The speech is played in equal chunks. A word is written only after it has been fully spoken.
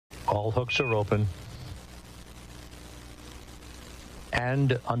All hooks are open.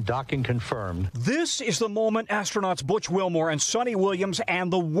 And undocking confirmed. This is the moment astronauts Butch Wilmore and Suni Williams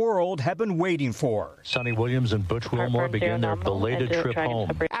and the world have been waiting for. Suni Williams and Butch Wilmore begin their belated trip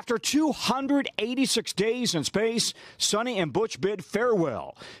home. After 286 days in space, Suni and Butch bid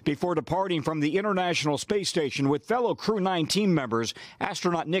farewell before departing from the International Space Station with fellow Crew 9 team members,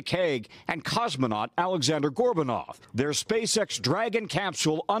 astronaut Nick Hague and cosmonaut Alexander Gorbanov. Their SpaceX Dragon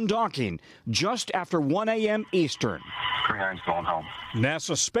capsule undocking just after 1 a.m. Eastern. Crew 9's going home.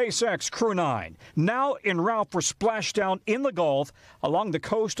 NASA SpaceX Crew 9 now en route for splashdown in the Gulf along the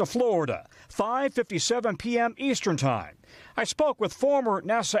coast of Florida, 5:57 p.m. Eastern Time. I spoke with former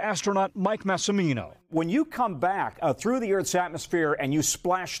NASA astronaut Mike Massimino. When you come back through the Earth's atmosphere and you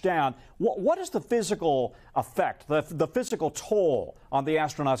splash down, what is the physical effect, the physical toll on the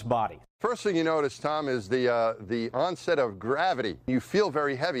astronaut's body? First thing you notice, Tom, is the onset of gravity. You feel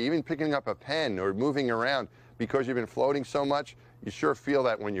very heavy, even picking up a pen or moving around because you've been floating so much. You sure feel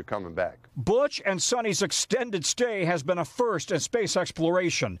that when you're coming back. Butch and Suni's extended stay has been a first in space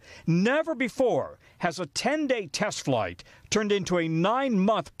exploration. Never before has a 10-day test flight turned into a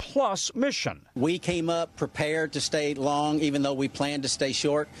 9-month-plus mission. We came up prepared to stay long, even though we planned to stay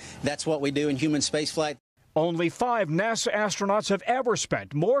short. That's what we do in human spaceflight. Only 5 NASA astronauts have ever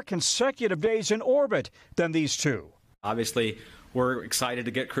spent more consecutive days in orbit than these two. Obviously, we're excited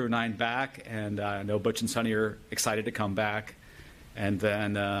to get Crew 9 back, and I know Butch and Suni are excited to come back. And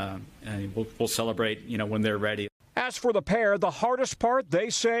then we'll celebrate, when they're ready. As for the pair, the hardest part, they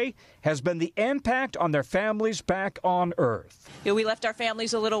say, has been the impact on their families back on Earth. We left our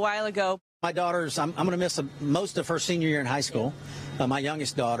families a little while ago. My daughter's, I'm going to miss most of her senior year in high school, my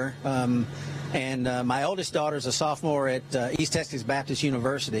youngest daughter. And my oldest daughter's a sophomore at East Texas Baptist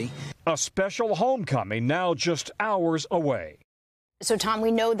University. A special homecoming now just hours away. So, Tom,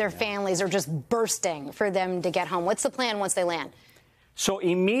 we know their families are just bursting for them to get home. What's the plan once they land? So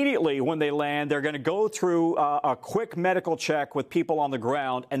immediately when they land, they're going to go through a quick medical check with people on the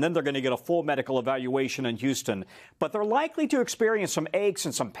ground, and then they're going to get a full medical evaluation in Houston. But they're likely to experience some aches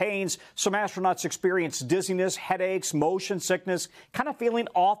and some pains. Some astronauts experience dizziness, headaches, motion sickness, kind of feeling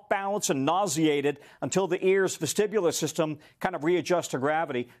off balance and nauseated until the ear's vestibular system kind of readjusts to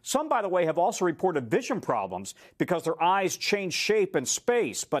gravity. Some, by the way, have also reported vision problems because their eyes change shape in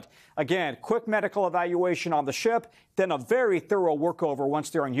space. But again, quick medical evaluation on the ship, then a very thorough workover once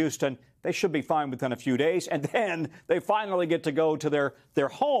they're in Houston. They should be fine within a few days. And then they finally get to go to their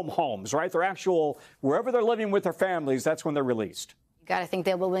homes, right? Their actual, wherever they're living with their families, that's when they're released. You got to think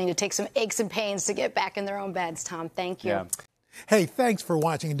they'll be willing to take some aches and pains to get back in their own beds, Tom. Thank you. Yeah. Hey, thanks for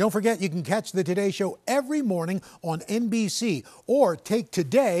watching. And don't forget, you can catch the Today Show every morning on NBC or take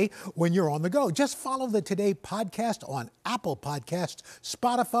Today when you're on the go. Just follow the Today podcast on Apple Podcasts,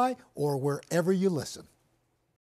 Spotify, or wherever you listen.